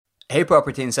Hey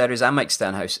Property Insiders, I'm Mike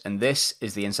Stenhouse and this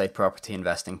is the Inside Property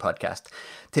Investing Podcast.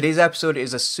 Today's episode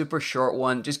is a super short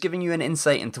one, just giving you an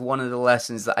insight into one of the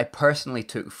lessons that I personally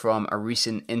took from a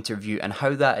recent interview and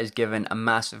how that has given a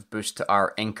massive boost to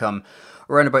our income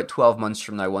around about 12 months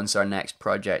from now once our next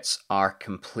projects are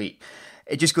complete.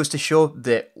 It just goes to show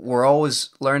that we're always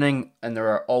learning and there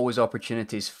are always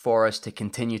opportunities for us to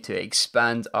continue to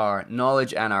expand our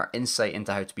knowledge and our insight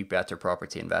into how to be better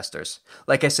property investors.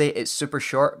 Like I say, it's super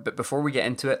short, but before we get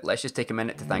into it, let's just take a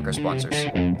minute to thank our sponsors.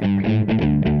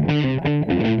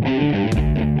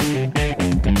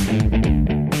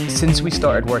 Since we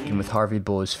started working with Harvey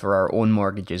Bowes for our own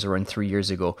mortgages around 3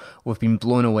 years ago, we've been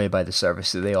blown away by the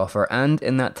service that they offer, and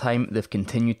in that time, they've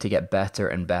continued to get better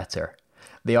and better.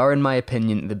 They are, in my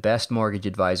opinion, the best mortgage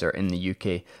advisor in the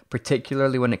UK,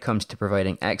 particularly when it comes to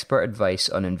providing expert advice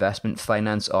on investment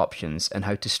finance options and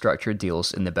how to structure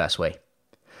deals in the best way.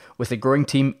 With a growing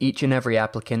team, each and every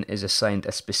applicant is assigned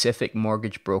a specific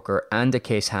mortgage broker and a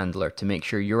case handler to make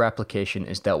sure your application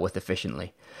is dealt with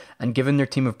efficiently. And given their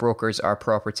team of brokers are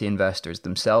property investors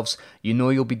themselves, you know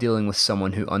you'll be dealing with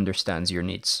someone who understands your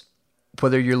needs.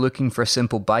 Whether you're looking for a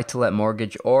simple buy-to-let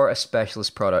mortgage or a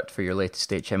specialist product for your latest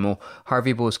HMO,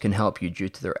 Harvey Bowes can help you due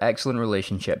to their excellent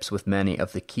relationships with many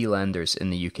of the key lenders in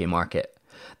the UK market.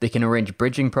 They can arrange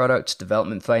bridging products,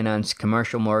 development finance,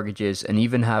 commercial mortgages, and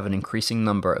even have an increasing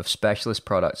number of specialist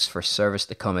products for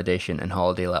serviced accommodation and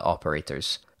holiday let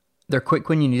operators. They're quick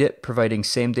when you need it, providing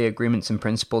same-day agreements in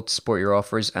principle to support your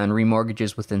offers and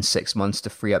remortgages within 6 months to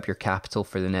free up your capital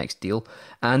for the next deal.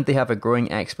 And they have a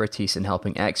growing expertise in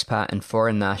helping expat and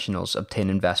foreign nationals obtain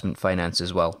investment finance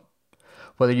as well.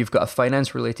 Whether you've got a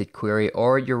finance-related query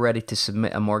or you're ready to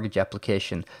submit a mortgage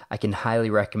application, I can highly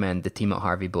recommend the team at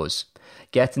Harvey Bowes.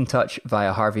 Get in touch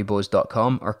via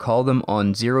harveybowes.com or call them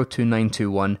on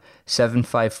 02921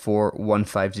 754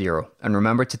 150 and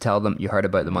remember to tell them you heard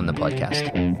about them on the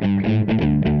podcast.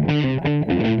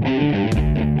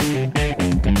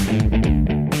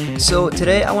 So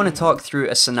today I want to talk through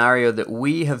a scenario that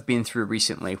we have been through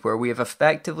recently where we have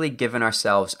effectively given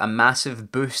ourselves a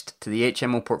massive boost to the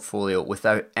HMO portfolio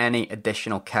without any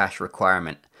additional cash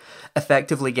requirement,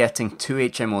 effectively getting 2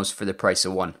 HMOs for the price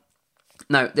of 1.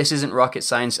 Now, this isn't rocket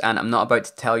science, and I'm not about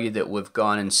to tell you that we've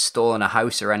gone and stolen a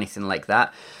house or anything like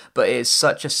that, but it is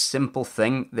such a simple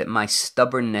thing that my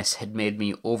stubbornness had made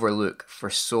me overlook for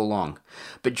so long.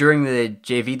 But during the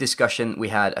JV discussion we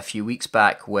had a few weeks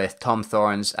back with Tom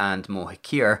Thorns and Mo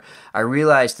Hakir, I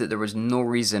realised that there was no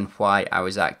reason why I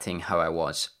was acting how I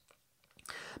was.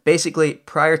 Basically,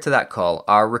 prior to that call,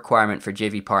 our requirement for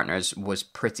JV partners was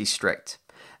pretty strict.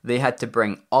 They had to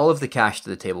bring all of the cash to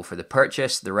the table for the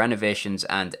purchase, the renovations,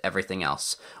 and everything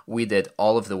else. We did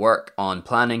all of the work on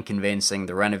planning, conveyancing,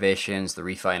 the renovations, the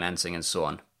refinancing, and so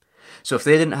on. So if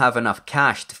they didn't have enough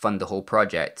cash to fund the whole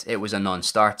project, it was a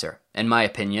non-starter. In my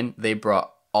opinion, they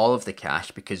brought all of the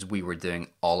cash because we were doing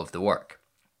all of the work.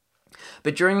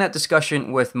 But during that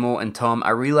discussion with Mo and Tom, I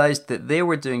realised that they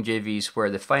were doing JVs where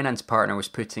the finance partner was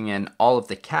putting in all of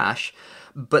the cash,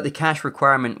 but the cash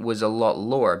requirement was a lot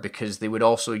lower because they would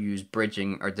also use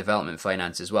bridging or development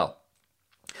finance as well.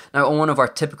 Now, on one of our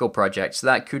typical projects,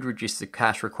 that could reduce the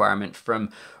cash requirement from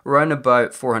around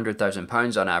about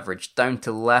 £400,000 on average down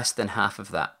to less than half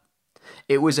of that.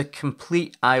 It was a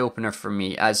complete eye-opener for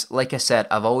me as, like I said,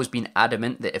 I've always been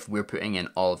adamant that if we're putting in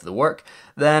all of the work,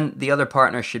 then the other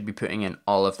partner should be putting in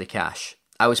all of the cash.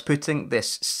 I was putting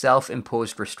this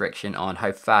self-imposed restriction on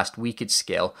how fast we could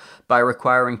scale by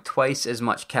requiring twice as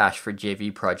much cash for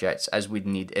JV projects as we'd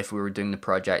need if we were doing the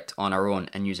project on our own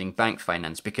and using bank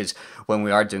finance, because when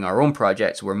we are doing our own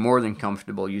projects, we're more than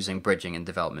comfortable using bridging and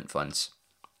development funds.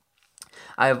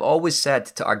 I have always said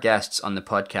to our guests on the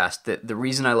podcast that the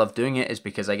reason I love doing it is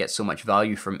because I get so much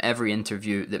value from every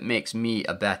interview that makes me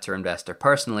a better investor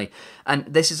personally, and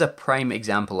this is a prime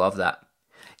example of that.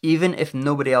 Even if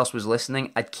nobody else was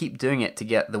listening, I'd keep doing it to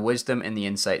get the wisdom and the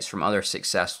insights from other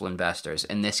successful investors,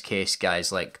 in this case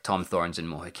guys like Tom Thorns and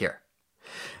Mo Hakir.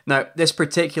 Now, this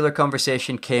particular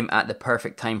conversation came at the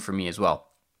perfect time for me as well.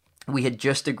 We had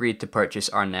just agreed to purchase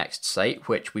our next site,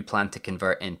 which we planned to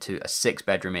convert into a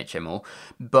 6-bedroom HMO,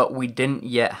 but we didn't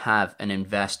yet have an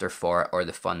investor for it or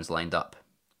the funds lined up.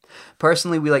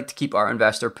 Personally, we like to keep our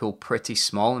investor pool pretty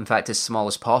small, in fact as small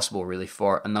as possible really,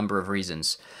 for a number of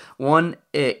reasons. One,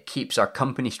 it keeps our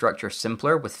company structure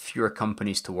simpler with fewer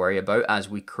companies to worry about as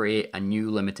we create a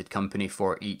new limited company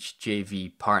for each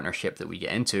JV partnership that we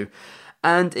get into.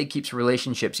 And it keeps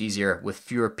relationships easier with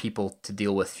fewer people to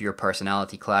deal with, fewer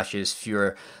personality clashes,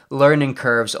 fewer learning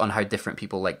curves on how different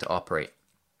people like to operate.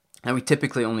 Now, we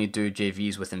typically only do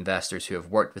JVs with investors who have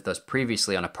worked with us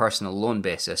previously on a personal loan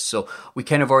basis, so we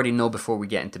kind of already know before we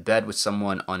get into bed with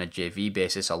someone on a JV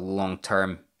basis, a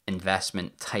long-term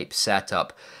investment type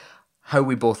setup, how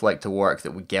we both like to work,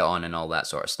 that we get on and all that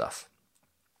sort of stuff.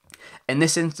 In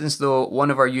this instance though,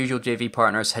 one of our usual JV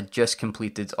partners had just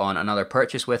completed on another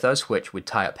purchase with us, which would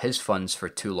tie up his funds for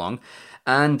too long,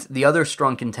 and the other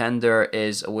strong contender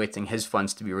is awaiting his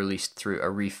funds to be released through a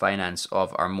refinance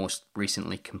of our most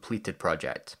recently completed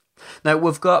project. Now,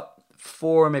 we've got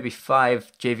 4, maybe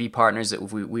 5 JV partners that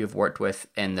we have worked with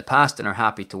in the past and are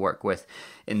happy to work with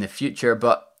in the future,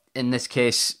 but in this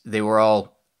case, they were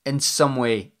all in some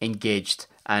way engaged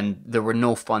and there were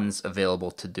no funds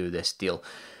available to do this deal.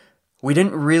 We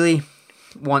didn't really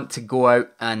want to go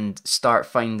out and start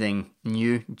finding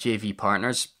new JV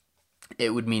partners.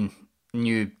 It would mean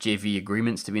new JV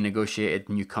agreements to be negotiated,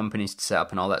 new companies to set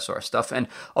up and all that sort of stuff. And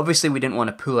obviously we didn't want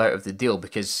to pull out of the deal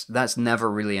because that's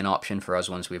never really an option for us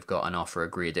once we've got an offer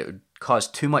agreed. It would cause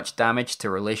too much damage to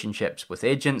relationships with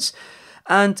agents,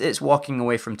 and it's walking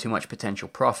away from too much potential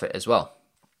profit as well.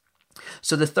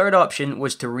 So the third option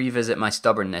was to revisit my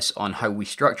stubbornness on how we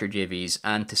structure JVs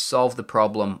and to solve the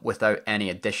problem without any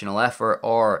additional effort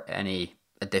or any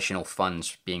additional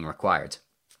funds being required.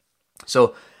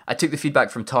 So I took the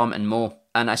feedback from Tom and Mo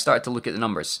and I started to look at the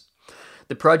numbers.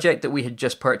 The project that we had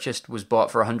just purchased was bought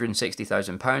for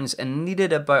 £160,000 and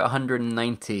needed about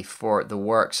 £190,000 for the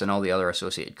works and all the other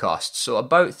associated costs. So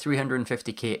about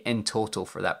 £350,000 in total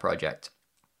for that project.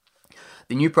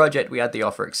 The new project we had the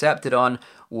offer accepted on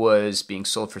was being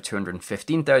sold for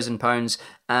 £215,000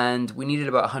 and we needed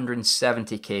about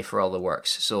 £170,000 for all the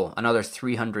works. So another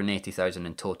 £380,000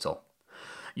 in total.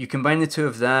 You combine the two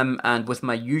of them, and with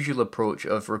my usual approach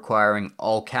of requiring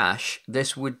all cash,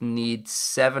 this would need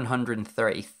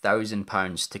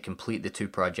 £730,000 to complete the two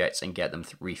projects and get them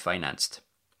refinanced.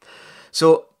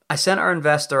 So I sent our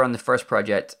investor on the first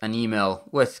project an email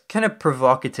with kind of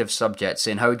provocative subjects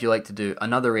saying, how would you like to do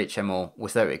another HMO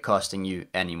without it costing you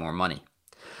any more money?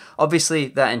 Obviously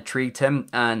that intrigued him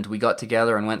and we got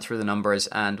together and went through the numbers,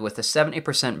 and with a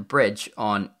 70% bridge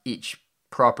on each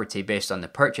property based on the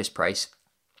purchase price,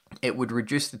 it would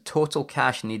reduce the total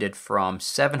cash needed from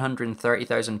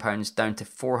 £730,000 down to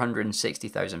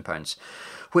 £460,000,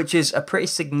 which is a pretty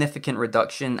significant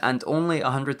reduction and only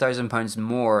 £100,000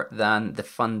 more than the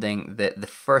funding that the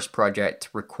first project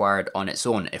required on its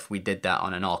own if we did that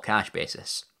on an all-cash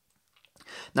basis.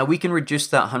 Now we can reduce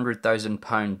that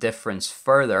 £100,000 difference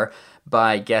further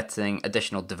by getting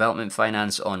additional development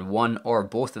finance on one or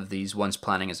both of these once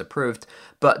planning is approved,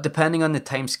 but depending on the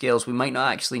timescales we might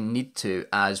not actually need to,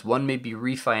 as one may be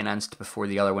refinanced before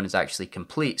the other one is actually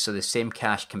complete, so the same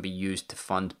cash can be used to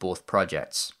fund both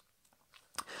projects.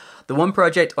 The one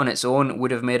project on its own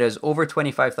would have made us over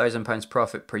 £25,000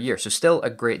 profit per year, so still a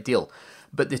great deal,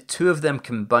 but the two of them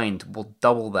combined will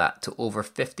double that to over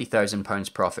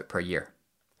 £50,000 profit per year.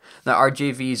 Now our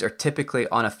JVs are typically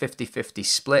on a 50-50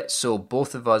 split, so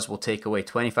both of us will take away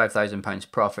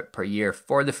 £25,000 profit per year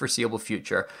for the foreseeable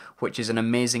future, which is an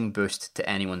amazing boost to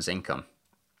anyone's income.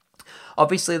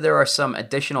 Obviously there are some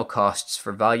additional costs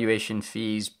for valuation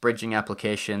fees, bridging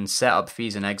applications, setup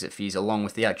fees and exit fees, along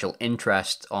with the actual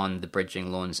interest on the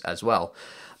bridging loans as well.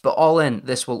 But all in,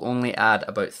 this will only add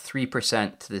about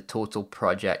 3% to the total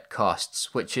project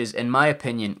costs, which is, in my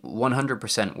opinion,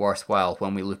 100% worthwhile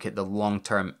when we look at the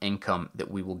long-term income that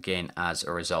we will gain as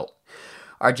a result.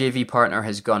 Our JV partner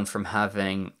has gone from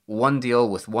having one deal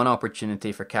with one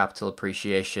opportunity for capital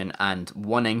appreciation and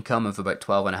one income of about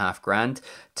 $12,500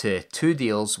 to two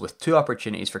deals with two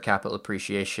opportunities for capital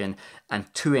appreciation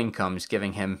and two incomes,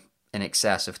 giving him in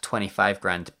excess of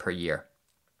 $25,000 per year.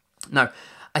 Now,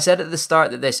 I said at the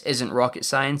start that this isn't rocket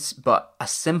science, but a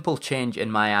simple change in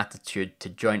my attitude to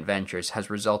joint ventures has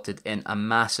resulted in a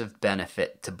massive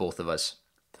benefit to both of us.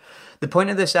 The point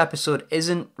of this episode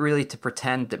isn't really to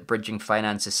pretend that bridging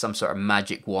finance is some sort of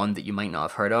magic wand that you might not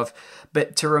have heard of,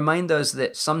 but to remind us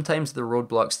that sometimes the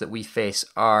roadblocks that we face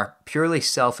are purely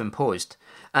self-imposed,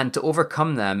 and to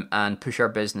overcome them and push our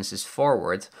businesses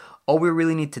forward, all we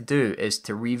really need to do is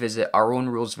to revisit our own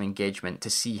rules of engagement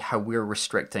to see how we're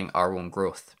restricting our own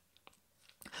growth.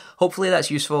 Hopefully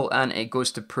that's useful, and it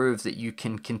goes to prove that you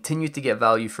can continue to get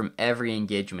value from every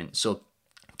engagement. So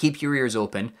keep your ears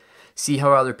open, see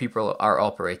how other people are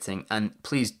operating, and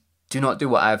please do not do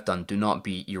what I've done. Do not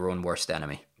be your own worst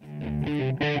enemy.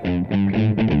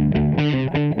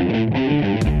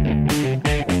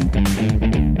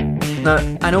 Now,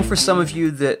 I know for some of you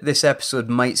that this episode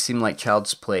might seem like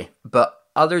child's play, but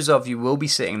others of you will be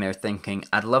sitting there thinking,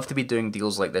 I'd love to be doing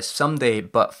deals like this someday,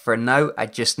 but for now, I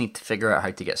just need to figure out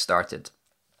how to get started.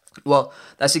 Well,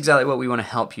 that's exactly what we want to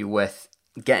help you with,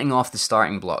 getting off the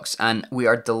starting blocks, and we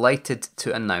are delighted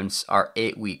to announce our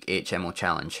 8-week HMO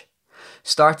challenge.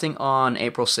 Starting on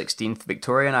April 16th,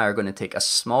 Victoria and I are going to take a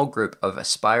small group of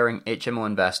aspiring HMO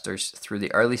investors through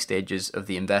the early stages of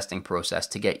the investing process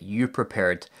to get you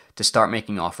prepared to start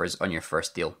making offers on your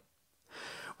first deal.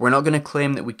 We're not going to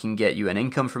claim that we can get you an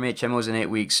income from HMOs in 8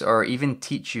 weeks or even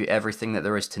teach you everything that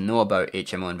there is to know about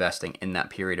HMO investing in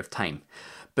that period of time.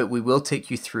 But we will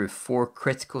take you through 4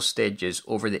 critical stages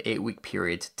over the 8-week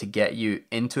period to get you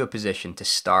into a position to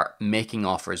start making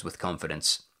offers with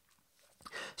confidence.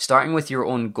 Starting with your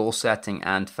own goal setting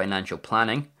and financial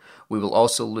planning, we will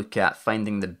also look at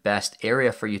finding the best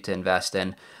area for you to invest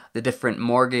in, the different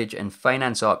mortgage and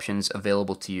finance options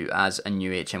available to you as a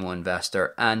new HMO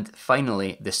investor, and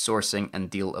finally, the sourcing and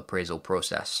deal appraisal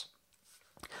process.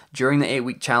 During the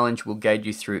 8-week challenge, we'll guide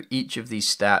you through each of these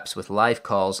steps with live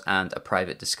calls and a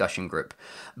private discussion group.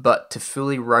 But to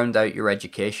fully round out your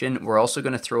education, we're also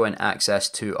going to throw in access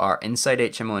to our Inside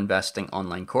HMO Investing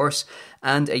online course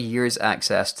and a year's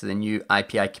access to the new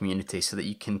IPI community so that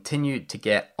you continue to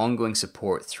get ongoing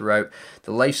support throughout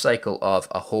the life cycle of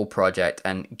a whole project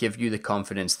and give you the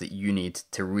confidence that you need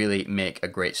to really make a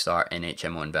great start in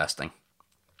HMO investing.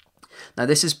 Now,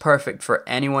 this is perfect for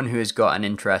anyone who has got an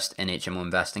interest in HMO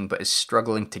investing but is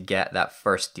struggling to get that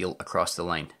first deal across the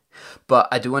line. But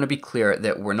I do want to be clear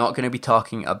that we're not going to be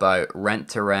talking about rent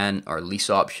to rent or lease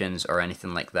options or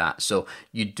anything like that. So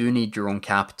you do need your own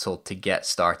capital to get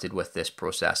started with this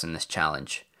process and this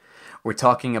challenge. We're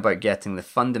talking about getting the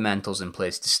fundamentals in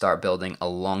place to start building a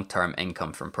long-term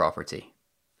income from property.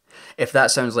 If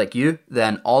that sounds like you,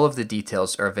 then all of the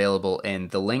details are available in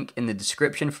the link in the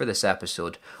description for this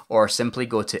episode, or simply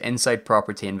go to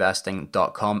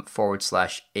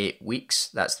insidepropertyinvesting.com/8 weeks.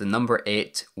 That's the number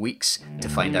 8 weeks to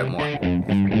find out more.